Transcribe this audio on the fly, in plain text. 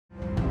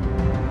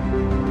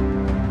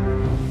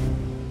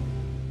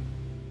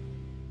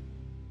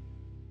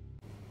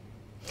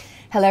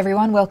Hello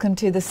everyone, welcome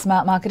to the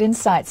Smart Market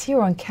Insights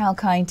here on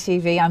Kalkine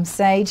TV. I'm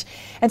Sage,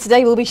 and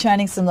today we'll be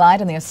shining some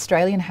light on the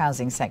Australian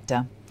housing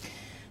sector.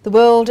 The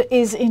world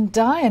is in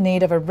dire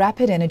need of a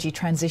rapid energy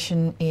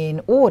transition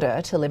in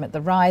order to limit the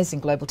rise in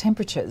global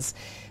temperatures.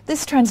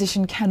 This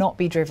transition cannot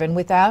be driven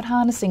without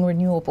harnessing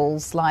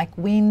renewables like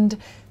wind,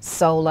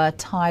 solar,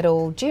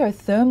 tidal,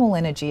 geothermal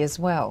energy as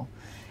well.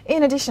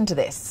 In addition to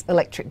this,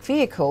 electric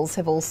vehicles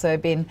have also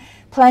been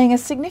playing a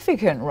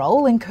significant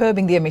role in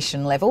curbing the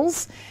emission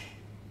levels.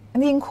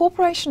 And the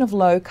incorporation of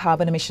low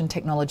carbon emission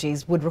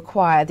technologies would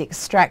require the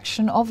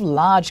extraction of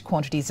large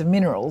quantities of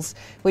minerals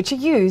which are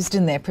used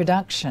in their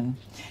production.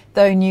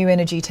 Though new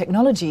energy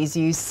technologies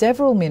use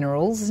several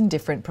minerals in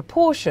different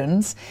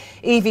proportions,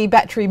 EV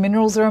battery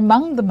minerals are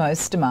among the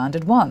most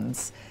demanded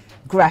ones.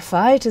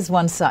 Graphite is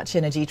one such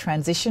energy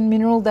transition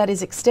mineral that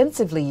is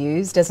extensively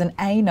used as an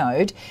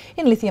anode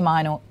in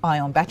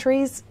lithium-ion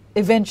batteries,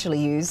 eventually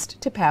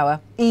used to power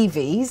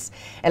EVs,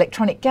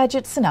 electronic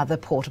gadgets and other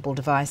portable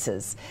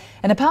devices.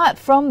 And apart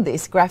from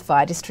this,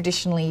 graphite is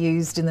traditionally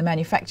used in the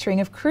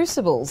manufacturing of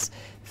crucibles,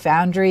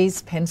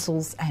 foundries,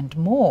 pencils and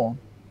more.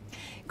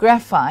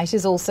 Graphite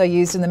is also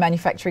used in the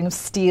manufacturing of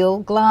steel,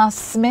 glass,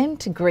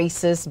 cement,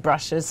 greases,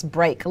 brushes,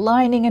 brake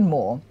lining and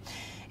more.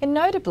 And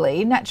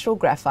notably, natural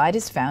graphite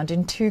is found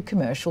in two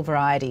commercial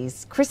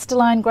varieties,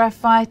 crystalline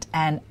graphite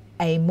and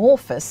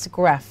amorphous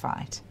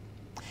graphite.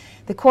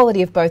 The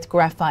quality of both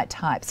graphite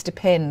types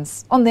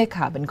depends on their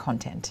carbon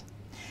content.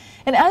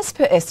 And as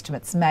per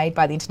estimates made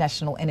by the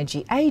International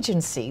Energy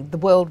Agency, the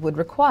world would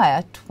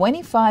require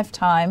 25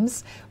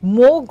 times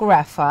more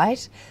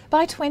graphite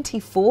by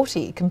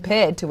 2040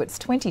 compared to its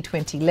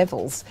 2020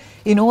 levels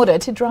in order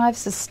to drive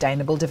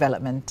sustainable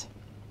development.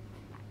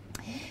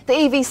 The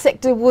EV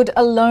sector would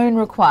alone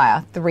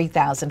require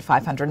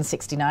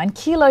 3,569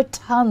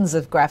 kilotons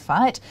of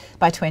graphite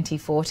by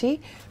 2040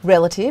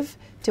 relative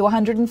to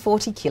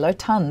 140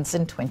 kilotons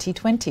in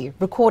 2020,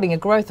 recording a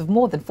growth of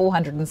more than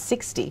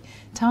 460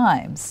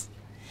 times.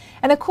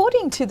 And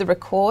according to the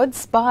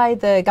records by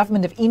the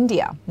Government of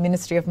India,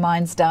 Ministry of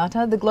Mines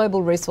data, the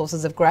global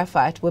resources of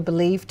graphite were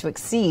believed to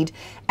exceed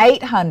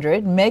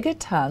 800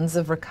 megatons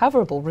of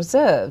recoverable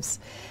reserves.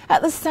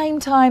 At the same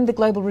time, the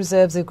global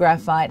reserves of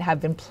graphite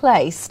have been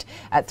placed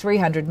at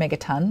 300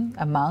 megaton,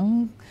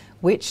 among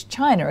which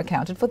China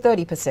accounted for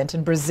 30%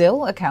 and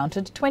Brazil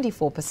accounted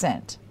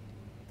 24%.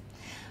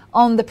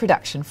 On the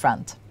production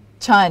front,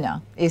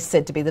 China is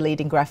said to be the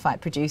leading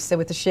graphite producer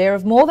with a share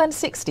of more than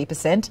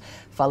 60%,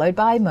 followed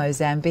by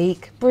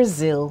Mozambique,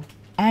 Brazil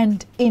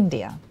and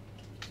India.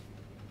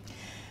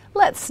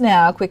 Let's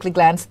now quickly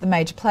glance at the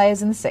major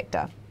players in the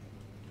sector.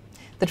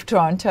 The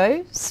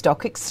Toronto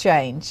Stock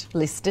Exchange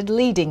listed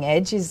Leading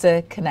Edge is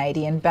a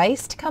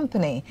Canadian-based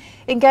company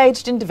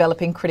engaged in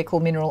developing critical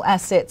mineral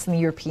assets in the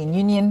European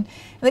Union,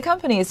 and the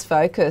company is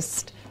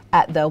focused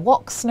at the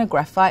Woxna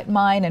graphite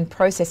mine and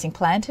processing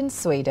plant in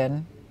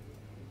Sweden.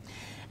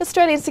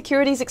 Australian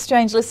Securities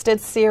Exchange listed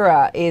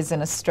Syrah is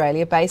an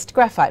Australia-based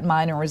graphite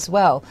miner as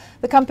well.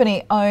 The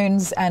company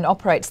owns and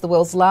operates the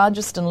world's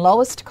largest and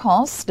lowest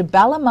cost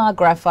Balamar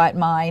graphite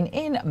mine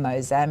in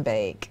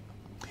Mozambique.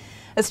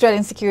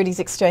 Australian Securities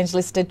Exchange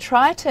listed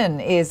Triton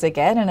is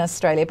again an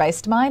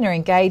Australia-based miner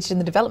engaged in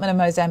the development of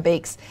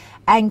Mozambique's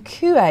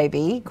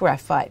Ancuabe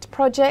graphite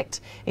project.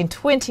 In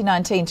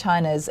 2019,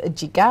 China's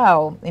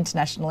Jigao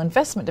International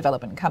Investment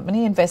Development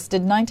Company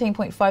invested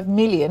 19.5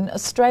 million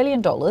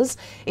Australian dollars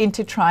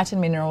into Triton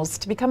Minerals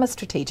to become a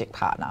strategic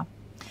partner.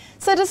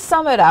 So to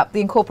sum it up, the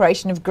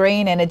incorporation of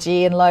green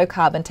energy and low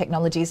carbon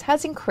technologies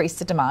has increased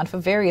the demand for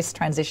various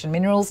transition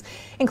minerals,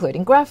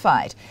 including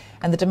graphite.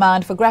 And the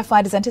demand for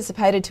graphite is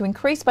anticipated to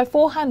increase by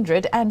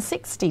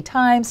 460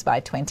 times by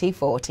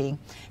 2040.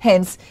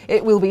 Hence,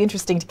 it will be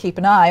interesting to keep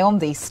an eye on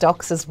these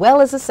stocks as well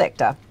as the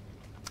sector.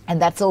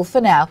 And that's all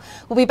for now.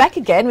 We'll be back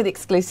again with the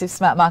exclusive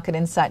Smart Market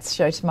Insights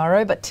show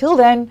tomorrow. But till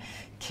then,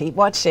 keep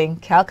watching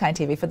Kalkine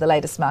TV for the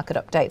latest market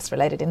updates,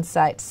 related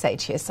insights.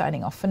 Sage here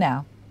signing off for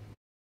now.